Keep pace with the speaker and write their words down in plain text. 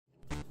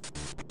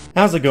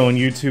How's it going,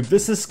 YouTube?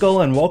 This is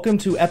Skul, and welcome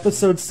to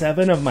episode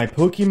 7 of my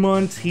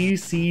Pokemon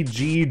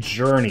TCG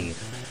journey.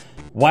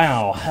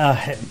 Wow,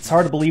 it's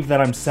hard to believe that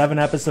I'm 7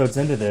 episodes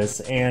into this,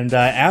 and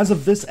as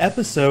of this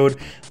episode,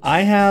 I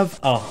have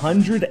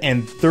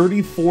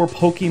 134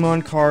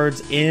 Pokemon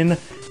cards in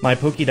my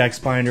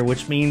Pokédex binder,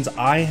 which means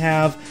I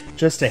have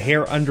just a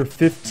hair under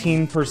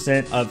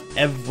 15% of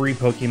every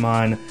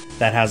Pokemon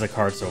that has a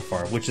card so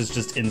far, which is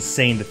just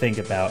insane to think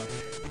about.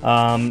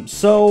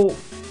 So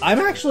I'm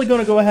actually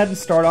going to go ahead and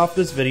start off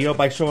this video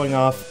by showing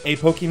off a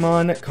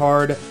Pokemon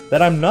card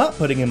that I'm not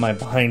putting in my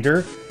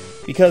binder,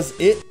 because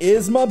it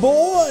is my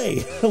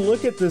boy!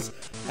 Look at this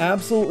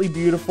absolutely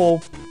beautiful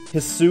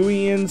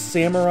Hisuian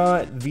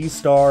Samurott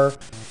V-Star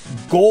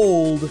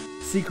Gold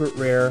Secret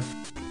Rare.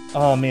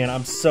 Oh man,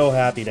 I'm so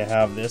happy to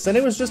have this, and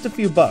it was just a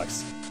few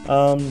bucks.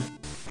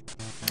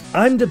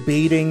 I'm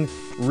debating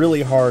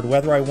really hard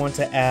whether I want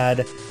to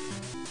add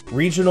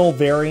regional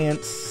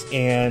variants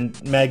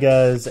and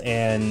megas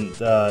and,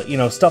 you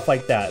know, stuff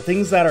like that.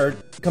 Things that are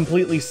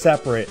completely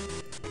separate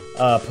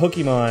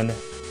Pokemon.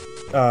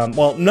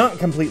 Well, not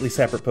completely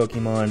separate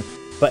Pokemon,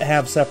 but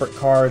have separate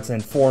cards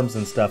and forms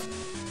and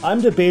stuff.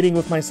 I'm debating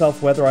with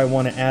myself whether I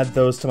want to add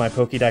those to my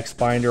Pokédex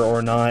binder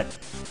or not.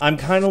 I'm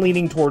kind of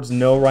leaning towards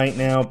no right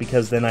now,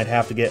 because then I'd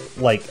have to get,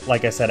 like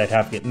I said, I'd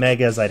have to get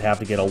Megas, I'd have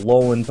to get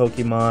Alolan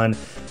Pokemon,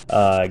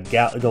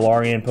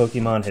 Galarian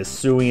Pokemon,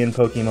 Hisuian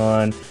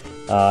Pokemon.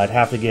 I'd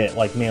have to get,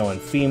 like, male and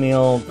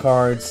female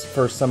cards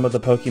for some of the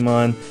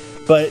Pokemon.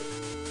 But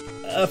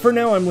for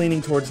now, I'm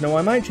leaning towards no.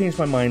 I might change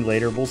my mind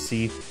later, we'll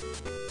see.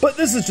 But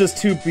this is just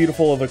too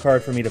beautiful of a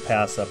card for me to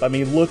pass up. I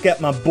mean, look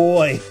at my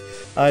boy!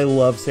 I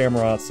love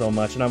Samurott so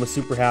much, and I was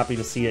super happy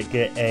to see it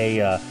get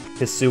a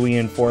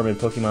Hisuian form in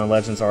Pokemon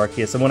Legends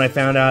Arceus. And when I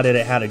found out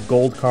it had a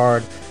gold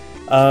card,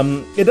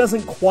 it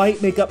doesn't quite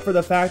make up for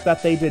the fact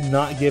that they did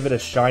not give it a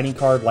shiny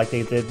card like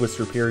they did with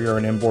Superior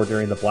and Emboar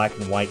during the black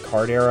and white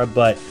card era,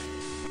 but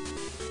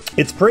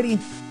it's pretty,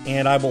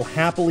 and I will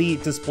happily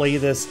display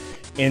this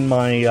in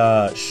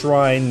my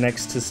shrine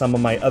next to some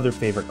of my other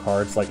favorite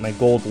cards, like my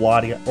gold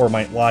Latias, or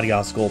my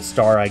Latias Gold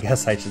Star, I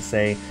guess I should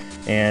say,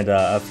 and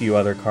a few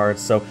other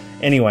cards. So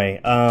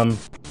anyway,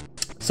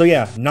 so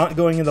yeah, not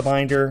going in the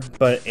binder,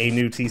 but a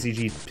new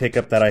TCG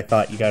pickup that I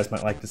thought you guys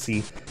might like to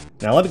see.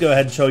 Now let me go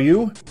ahead and show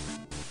you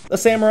the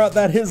Samurott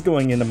that is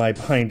going into my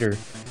binder.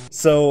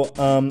 So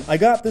I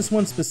got this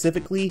one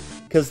specifically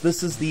because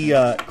this is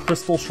the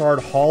Crystal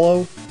Shard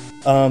Hollow.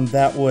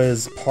 That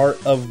was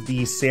part of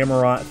the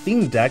Samurott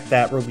theme deck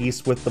that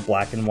released with the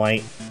black and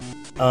white,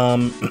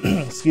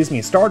 excuse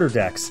me, starter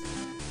decks.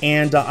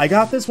 And I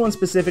got this one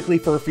specifically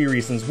for a few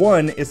reasons.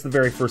 One, it's the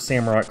very first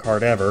Samurott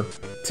card ever.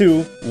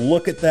 Two,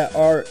 look at that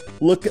art,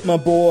 look at my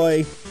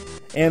boy.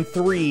 And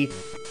three,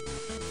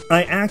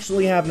 I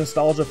actually have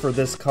nostalgia for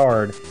this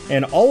card,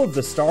 and all of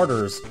the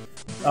starters,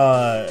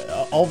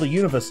 all the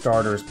Unova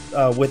starters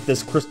with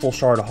this Crystal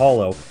Shard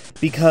Hollow,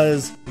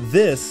 because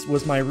this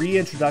was my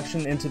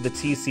reintroduction into the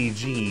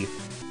TCG,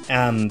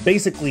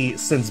 basically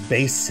since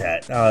base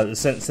set,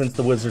 since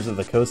the Wizards of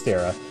the Coast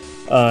era.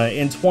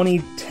 In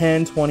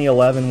 2010,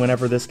 2011,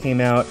 whenever this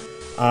came out,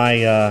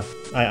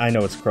 I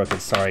know it's crooked,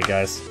 sorry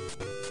guys.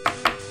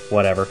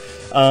 Whatever.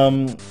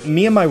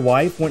 Me and my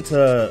wife went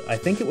to, I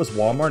think it was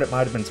Walmart, it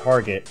might have been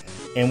Target,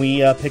 and we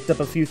picked up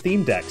a few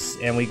theme decks,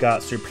 and we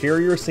got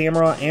Superior,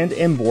 Samurott, and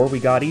Emboar. We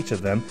got each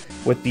of them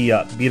with the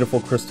beautiful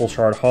Crystal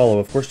Shard Hollow.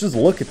 Of course, just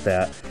look at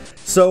that.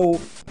 So,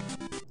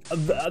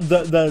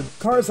 the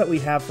cards that we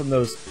have from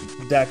those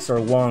decks are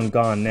long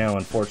gone now,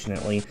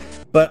 unfortunately.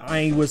 But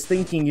I was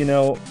thinking, you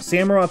know,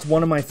 Samurott's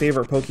one of my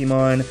favorite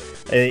Pokemon,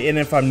 and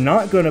if I'm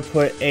not going to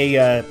put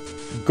a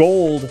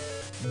gold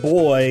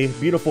boy,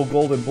 beautiful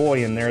golden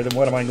boy in there, then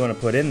what am I going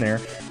to put in there?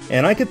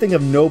 And I could think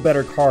of no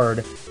better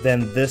card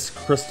than this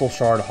Crystal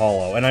Shard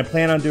Hollow. And I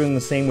plan on doing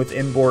the same with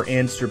Emboar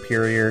and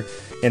Superior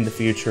in the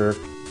future.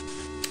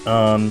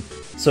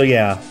 So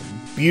yeah,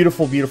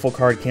 beautiful, beautiful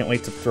card. Can't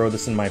wait to throw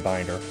this in my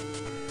binder.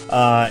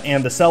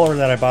 And the seller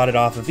that I bought it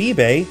off of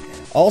eBay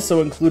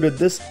also included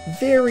this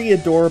very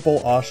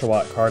adorable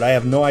Oshawott card. I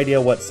have no idea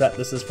what set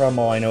this is from,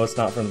 all I know it's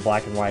not from the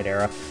black and white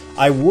era.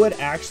 I would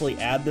actually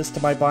add this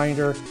to my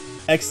binder,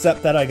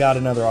 except that I got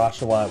another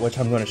Oshawott, which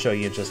I'm going to show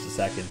you in just a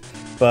second.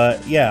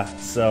 But yeah,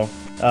 so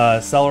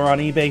seller on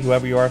eBay,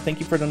 whoever you are, thank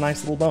you for the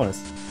nice little bonus.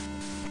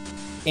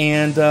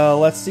 And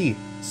let's see.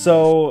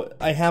 So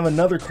I have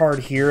another card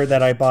here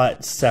that I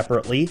bought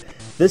separately.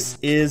 This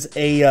is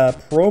a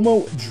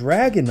promo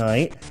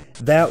Dragonite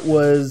that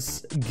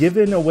was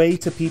given away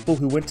to people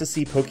who went to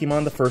see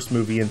Pokemon the first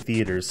movie in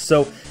theaters.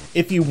 So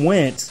if you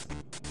went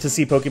to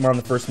see Pokemon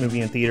the first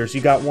movie in theaters, you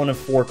got one of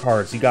 4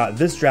 cards. You got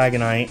this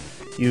Dragonite,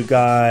 you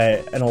got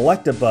an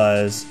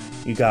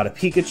Electabuzz, you got a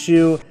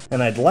Pikachu,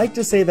 and I'd like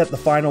to say that the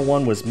final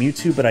one was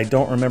Mewtwo, but I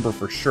don't remember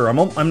for sure. I'm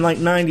like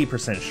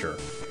 90% sure.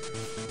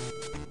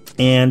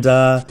 And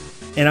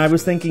I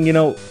was thinking, you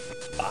know,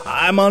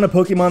 I'm on a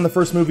Pokemon the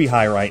first movie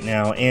high right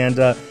now, and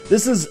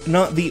this is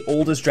not the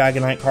oldest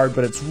Dragonite card,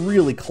 but it's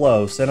really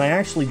close, and I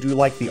actually do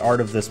like the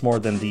art of this more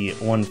than the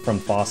one from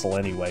Fossil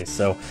anyway,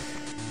 so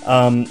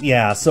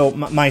Yeah, so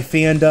my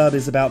fan dub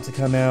is about to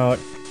come out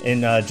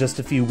in just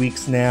a few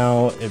weeks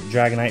now.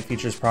 Dragonite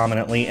features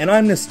prominently, and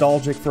I'm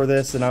nostalgic for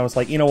this, and I was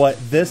like, you know what,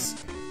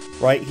 this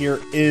right here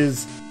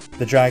is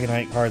the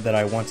Dragonite card that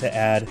I want to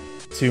add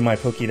to my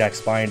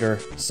Pokédex binder,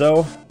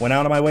 so went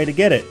out of my way to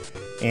get it.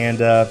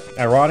 And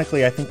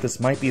ironically, I think this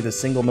might be the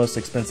single most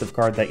expensive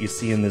card that you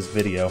see in this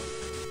video.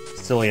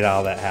 Silly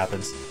how that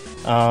happens.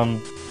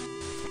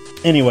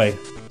 Anyway,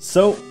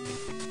 so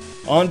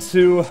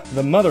onto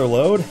the mother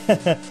load.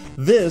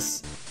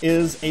 This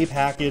is a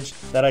package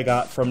that I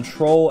got from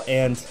Troll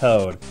and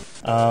Toad.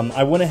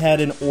 I went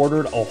ahead and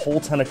ordered a whole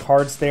ton of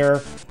cards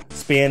there,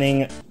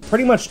 spanning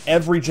pretty much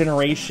every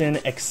generation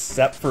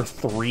except for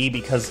 3,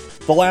 because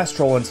the last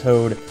Troll and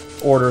Toad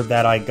order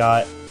that I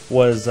got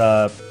was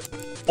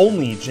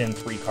only Gen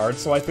 3 cards,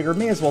 so I figured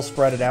may as well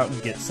spread it out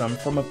and get some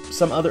from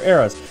some other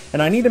eras.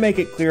 And I need to make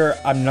it clear,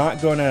 I'm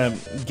not going to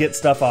get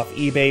stuff off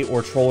eBay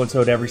or Troll and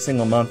Toad every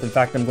single month. In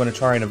fact, I'm going to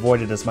try and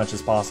avoid it as much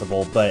as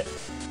possible, but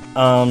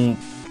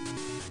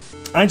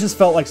I just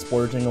felt like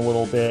splurging a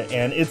little bit,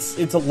 and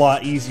it's a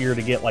lot easier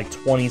to get like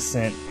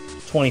 20-cent,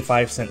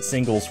 25-cent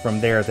singles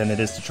from there than it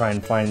is to try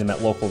and find them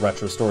at local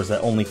retro stores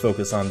that only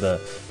focus on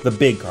the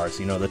big cards,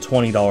 you know, the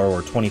 $20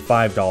 or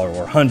 $25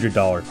 or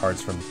 $100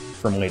 cards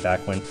from way back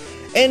when.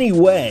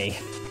 Anyway,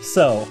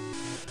 so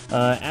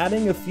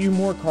adding a few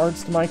more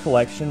cards to my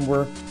collection,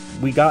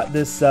 we got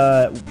this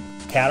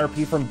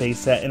Caterpie from base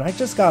set, and I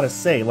just gotta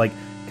say, like,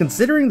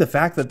 considering the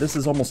fact that this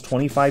is almost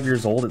 25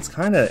 years old, it's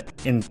kind of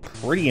in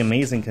pretty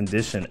amazing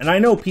condition. And I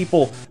know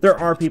there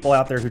are people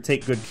out there who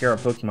take good care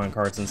of Pokemon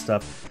cards and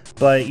stuff,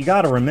 but you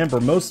gotta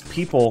remember, most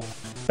people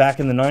back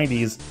in the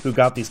 90s who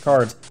got these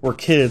cards were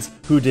kids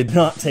who did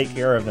not take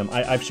care of them.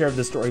 I've shared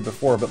this story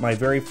before, but my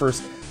very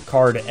first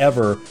card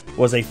ever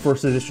was a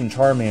first edition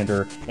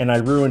Charmander, and I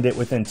ruined it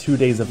within 2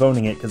 days of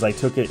owning it because I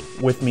took it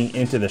with me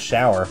into the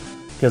shower.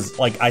 Because,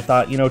 like, I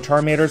thought, you know,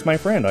 Charmander's my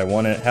friend. I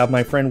want to have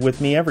my friend with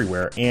me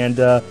everywhere. And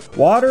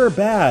water,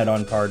 bad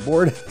on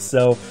cardboard.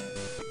 So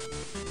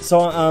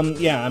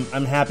yeah,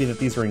 I'm happy that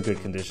these are in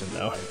good condition,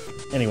 though.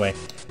 Anyway,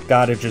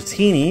 got a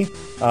Dratini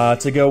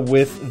to go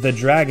with the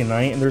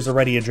Dragonite, and there's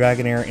already a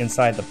Dragonair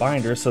inside the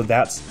binder, so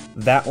that's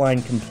that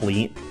line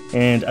complete.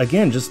 And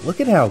again, just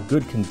look at how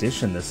good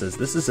condition this is.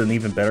 This is an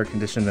even better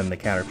condition than the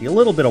Caterpie. A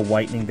little bit of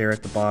whitening there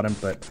at the bottom,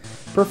 but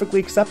perfectly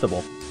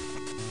acceptable.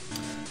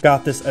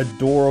 Got this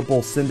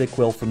adorable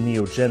Cyndaquil from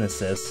Neo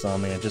Genesis. Oh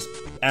man, just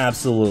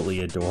absolutely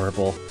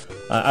adorable.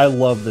 I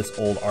love this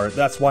old art.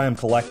 That's why I'm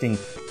collecting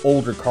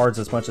older cards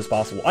as much as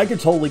possible. I could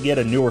totally get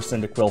a newer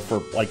Cyndaquil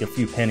for like a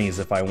few pennies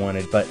if I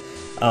wanted, but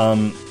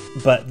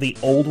the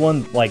old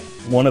one, like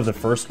one of the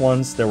first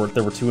ones, there were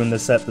 2 in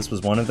this set, this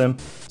was one of them.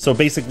 So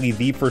basically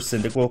the first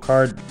Cyndaquil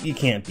card, you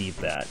can't beat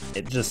that.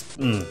 It just,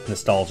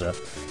 nostalgia.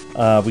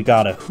 We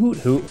got a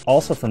Hoot,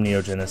 also from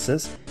Neo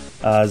Genesis.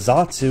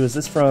 Xatu, is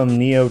this from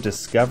Neo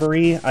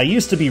Discovery? I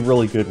used to be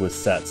really good with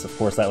sets. Of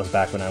course, that was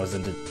back when I was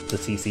into the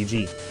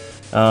TCG.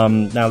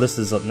 Now this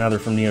is another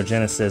from Neo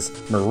Genesis,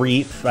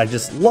 Mareep. I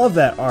just love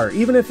that art.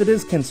 Even if it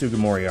is Ken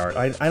Sugimori art,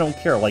 I don't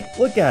care. Like,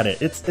 look at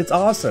it. It's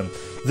awesome.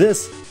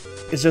 This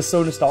is just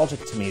so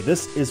nostalgic to me.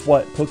 This is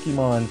what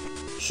Pokemon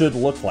should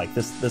look like,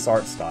 this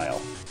art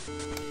style.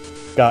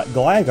 Got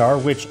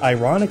Gligar, which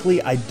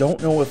ironically, I don't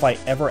know if I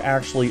ever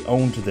actually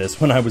owned this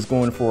when I was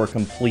going for a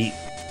complete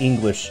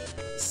English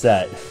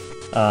set.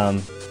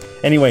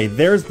 Anyway,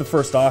 there's the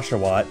first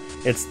Oshawott.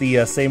 It's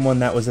the same one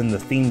that was in the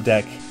theme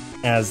deck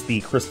as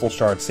the Crystal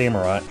Shard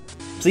Samurott.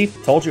 See,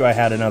 told you I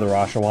had another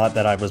Oshawott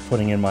that I was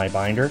putting in my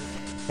binder.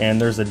 And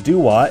there's a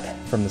Duat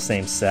from the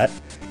same set.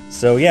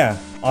 So yeah,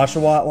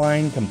 Oshawott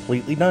line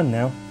completely done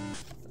now.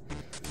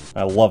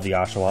 I love the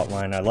Oshawott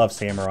line. I love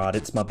Samurott.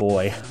 It's my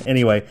boy.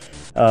 Anyway,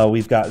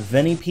 we've got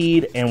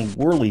Venipede and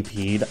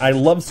Whirlipede. I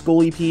love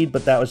Skulipede,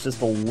 but that was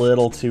just a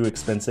little too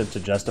expensive to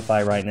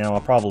justify right now.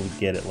 I'll probably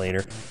get it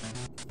later.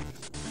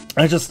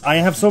 I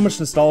have so much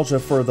nostalgia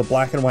for the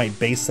black and white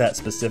base set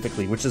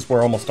specifically, which is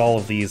where almost all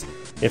of these,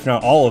 if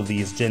not all of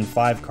these, Gen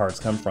 5 cards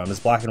come from, is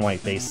black and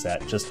white base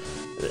set.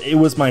 It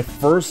was my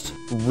first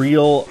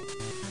real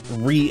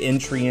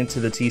re-entry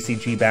into the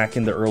TCG back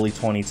in the early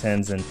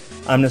 2010s, and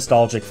I'm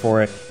nostalgic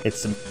for it.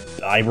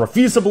 I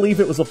refuse to believe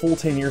it was a full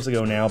 10 years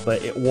ago now,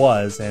 but it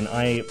was, and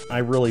I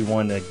really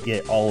want to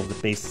get all of the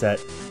base set,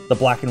 the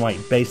black and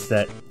white base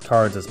set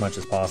cards as much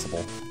as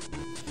possible.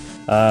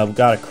 We've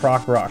got a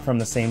Crocorock from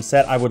the same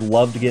set. I would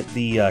love to get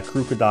the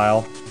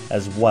Crocodile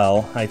as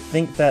well. I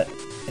think that,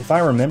 if I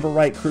remember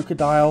right,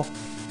 Crocodile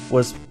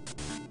was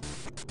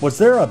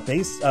there a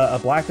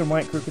black and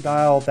white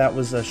Crocodile that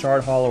was a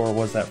Shard Hollow, or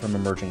was that from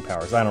Emerging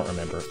Powers? I don't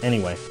remember.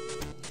 Anyway,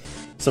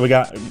 so we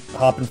got,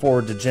 hopping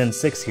forward to Gen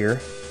 6 here,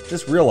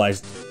 just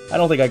realized I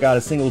don't think I got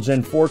a single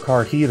Gen 4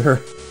 card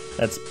either.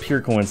 That's pure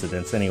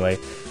coincidence. Anyway,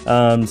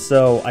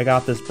 so I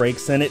got this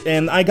Braixen,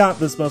 and I got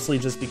this mostly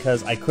just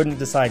because I couldn't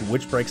decide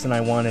which Braixen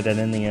I wanted, and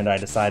in the end I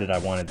decided I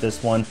wanted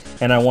this one,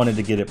 and I wanted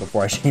to get it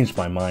before I changed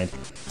my mind.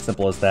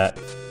 Simple as that.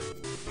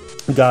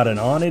 Got an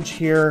Onage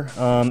here,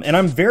 and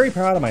I'm very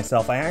proud of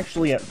myself. I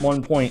actually at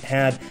one point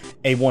had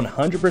a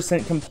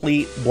 100%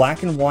 complete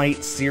black and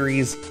white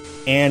series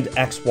and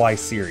XY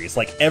series.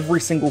 Like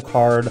every single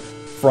card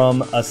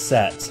from a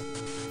set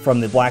from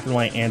the black and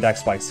white and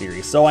XY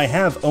series. So I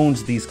have owned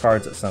these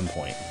cards at some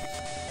point.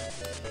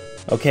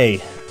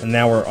 Okay, and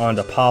now we're on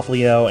to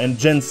Poplio, and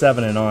Gen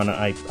 7 and on,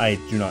 I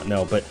do not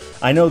know, but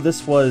I know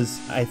this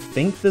was, I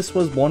think this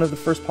was one of the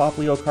first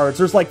Poplio cards.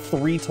 There's like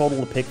 3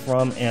 total to pick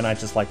from, and I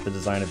just like the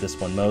design of this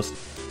one most.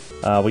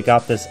 We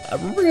got this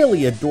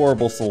really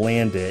adorable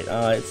Salandit.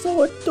 It's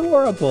so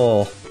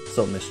adorable.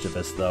 So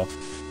mischievous, though.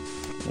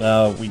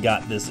 We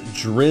got this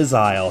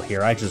Drizzile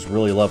here. I just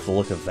really love the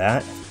look of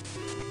that.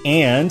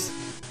 And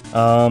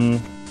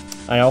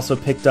I also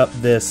picked up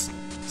this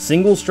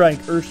Single Strike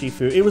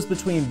Urshifu. It was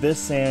between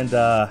this and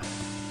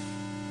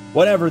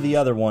whatever the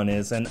other one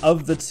is. And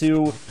of the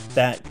two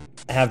that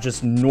have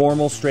just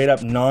normal, straight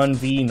up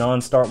non-V,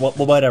 non-star,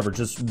 whatever,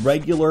 just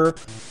regular,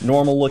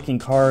 normal looking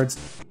cards,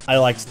 I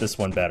liked this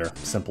one better.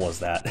 Simple as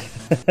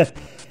that.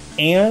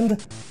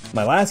 And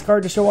my last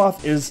card to show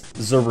off is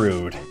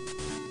Zarude,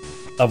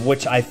 of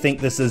which I think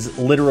this is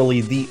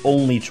literally the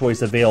only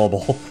choice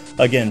available,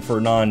 again,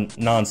 for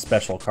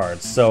non-special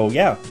cards. So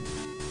yeah,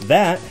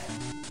 that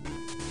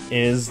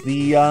is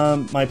the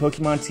my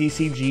Pokemon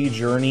TCG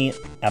Journey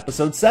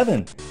Episode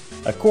 7.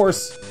 Of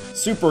course,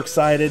 super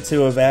excited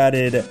to have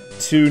added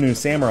 2 new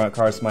Samurott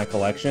cards to my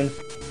collection.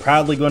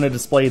 Proudly going to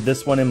display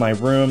this one in my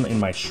room, in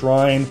my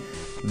shrine.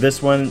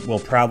 This one will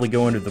proudly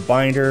go into the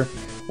binder.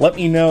 Let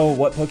me know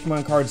what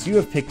Pokemon cards you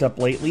have picked up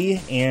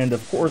lately, and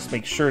of course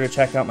make sure to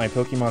check out my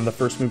Pokemon the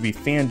First Movie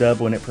fan dub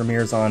when it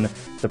premieres on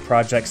the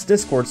project's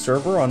Discord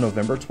server on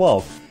November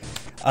 12th.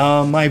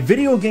 My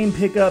video game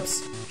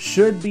pickups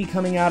should be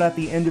coming out at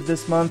the end of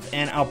this month,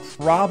 and I'll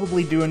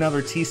probably do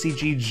another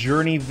TCG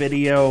Journey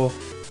video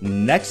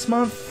next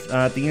month,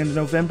 at the end of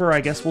November. I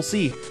guess we'll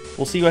see.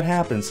 We'll see what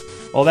happens.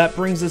 Well, that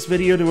brings this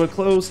video to a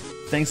close.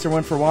 Thanks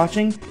everyone for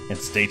watching, and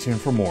stay tuned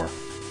for more.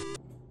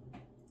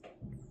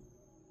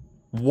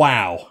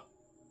 Wow.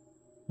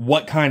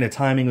 What kind of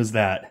timing was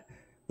that?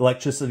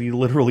 Electricity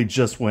literally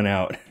just went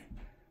out.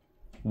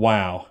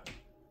 Wow.